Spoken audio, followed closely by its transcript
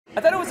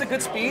I thought it was a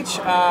good speech.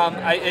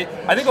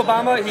 I think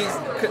Obama,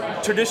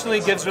 he traditionally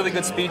gives really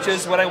good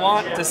speeches. What I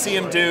want to see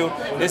him do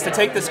is to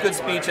take this good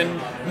speech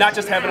and not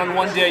just have it on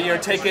one day a year,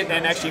 take it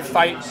and actually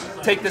fight,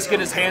 take this,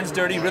 get his hands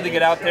dirty, really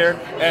get out there.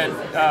 And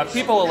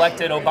people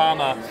elected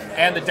Obama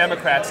and the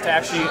Democrats to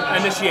actually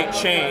initiate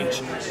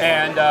change.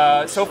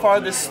 And so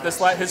far,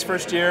 his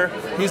first year,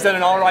 he's done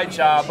an all right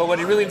job. But what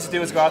he really needs to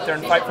do is go out there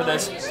and fight for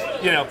this,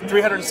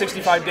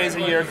 365 days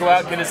a year, go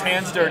out, get his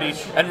hands dirty,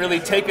 and really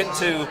take it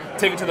to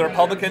the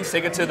Republicans,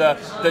 take it to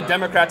the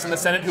Democrats in the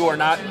Senate who are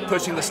not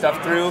pushing the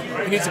stuff through.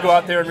 He needs to go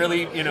out there and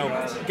really,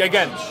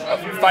 again,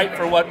 fight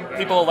for what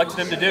people elected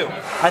him to do.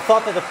 I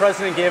thought that the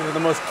president gave the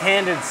most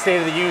candid State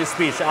of the Union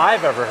speech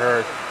I've ever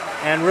heard,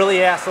 and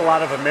really asked a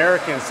lot of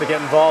Americans to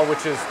get involved,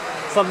 which is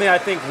something I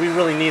think we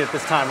really need at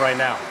this time right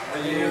now. Are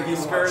you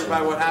discouraged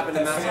by what happened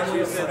in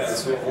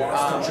Massachusetts?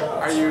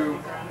 Are you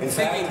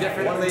thinking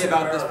differently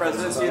about this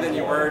presidency than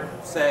you were,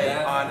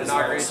 say, on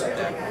Inauguration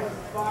Day?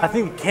 I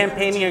think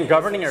campaigning and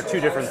governing are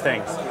two different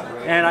things.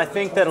 And I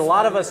think that a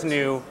lot of us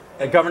knew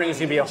that governing is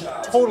going to be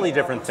a totally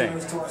different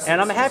thing. And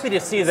I'm happy to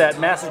see that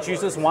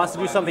Massachusetts wants to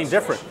do something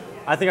different.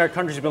 I think our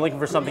country's been looking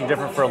for something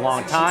different for a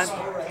long time.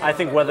 I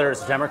think whether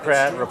it's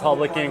Democrat,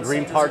 Republican,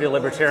 Green Party,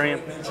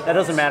 Libertarian, that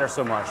doesn't matter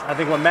so much. I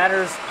think what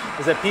matters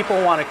is that people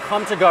want to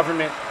come to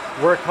government,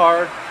 work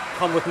hard,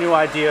 come with new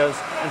ideas,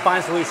 and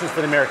find solutions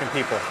for the American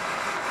people.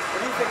 What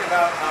do you think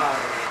about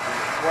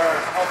where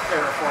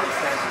healthcare reform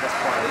stands at this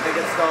point? Do you think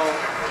it's still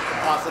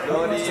a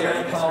possibility, or are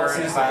you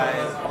discouraged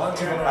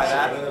by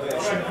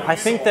that? I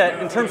think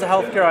that in terms of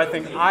healthcare,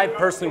 I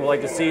personally would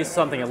like to see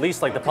something at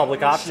least like the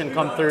public option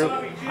come through.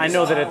 I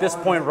know that at this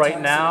point right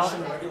now,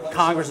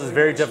 Congress is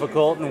very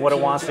difficult in what it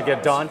wants to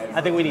get done.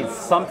 I think we need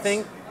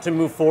something to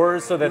move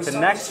forward so that the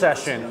next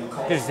session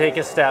can take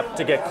a step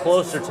to get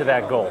closer to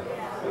that goal.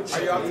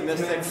 Are you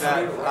optimistic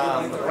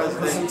that the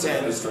president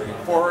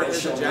can forward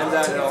his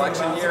agenda in an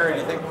election year, or do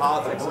you think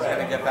politics is going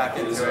to get back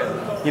into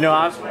it?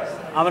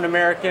 I'm an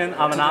American.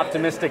 I'm an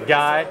optimistic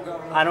guy.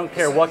 I don't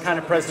care what kind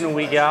of president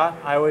we got.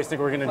 I always think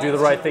we're going to do the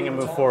right thing and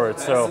move forward.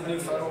 So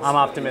I'm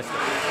optimistic.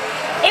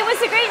 It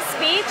was a great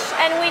speech,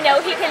 and we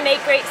know he can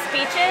make great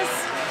speeches.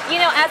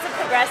 As a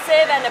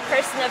progressive and a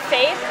person of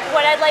faith,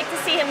 what I'd like to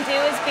see him do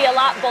is be a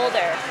lot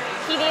bolder.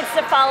 He needs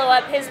to follow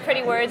up his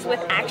pretty words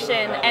with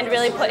action and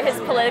really put his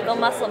political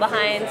muscle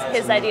behind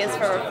his ideas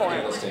for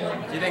reform.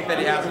 Do you think that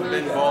he hasn't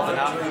been bold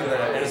enough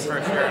in his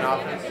first year in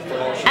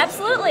office?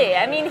 Absolutely.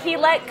 I mean, he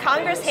let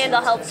Congress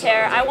handle health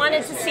care. I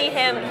wanted to see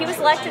him. He was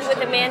elected with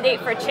a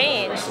mandate for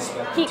change.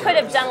 He could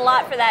have done a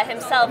lot for that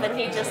himself, and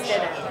he just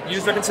didn't.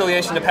 Use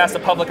reconciliation to pass the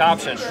public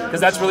option,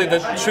 because that's really the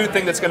true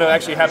thing that's going to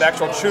actually have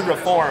actual true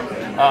reform.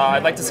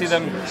 I'd like to see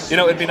them,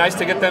 it'd be nice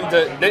to get them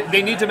to,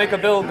 they need to make a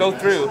bill go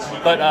through,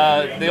 but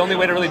the only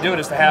way to really do it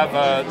is to have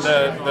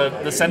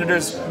the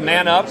senators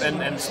man up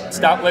and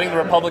stop letting the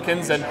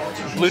Republicans and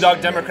blue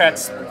dog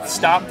Democrats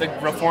stop the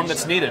reform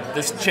that's needed.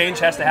 This change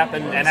has to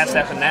happen, and has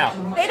to happen now.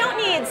 They don't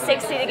need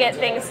 60 to get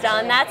things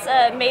done. That's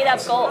a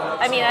made-up goal.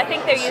 I mean, I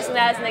think they're using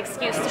that as an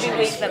excuse to be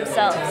weak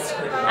themselves.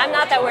 I'm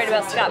not that worried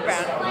about Scott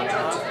Brown.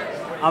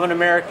 I'm an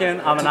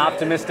American. I'm an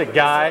optimistic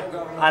guy.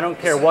 I don't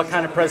care what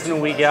kind of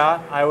president we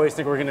got. I always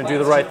think we're going to do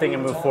the right thing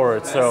and move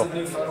forward. So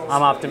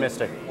I'm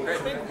optimistic.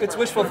 It's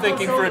wishful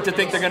thinking for it to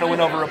think they're going to win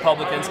over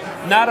Republicans.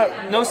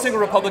 No single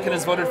Republican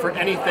has voted for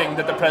anything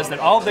that the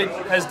president, all they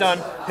has done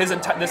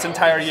this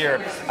entire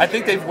year. I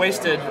think they've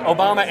wasted,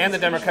 Obama and the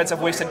Democrats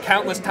have wasted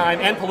countless time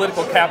and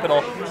political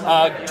capital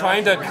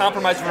trying to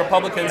compromise with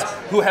Republicans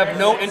who have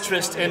no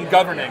interest in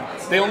governing.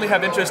 They only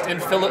have interest in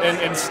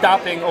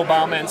stopping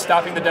Obama and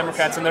stopping the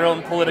Democrats in their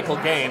own political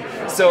gain.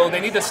 So they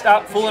need to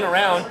stop fooling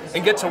around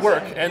and get to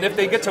work. And if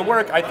they get to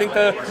work, I think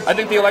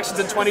the elections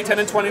in 2010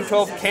 and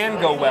 2012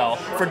 can go well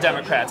for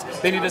Democrats.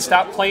 They need to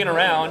stop playing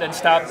around and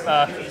stop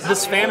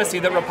this fantasy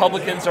that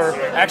Republicans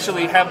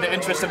actually have the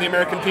interest of the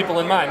American people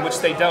in mind, which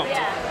they don't.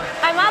 Yeah.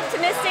 I'm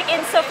optimistic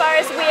insofar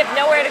as we have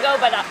nowhere to go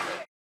but up.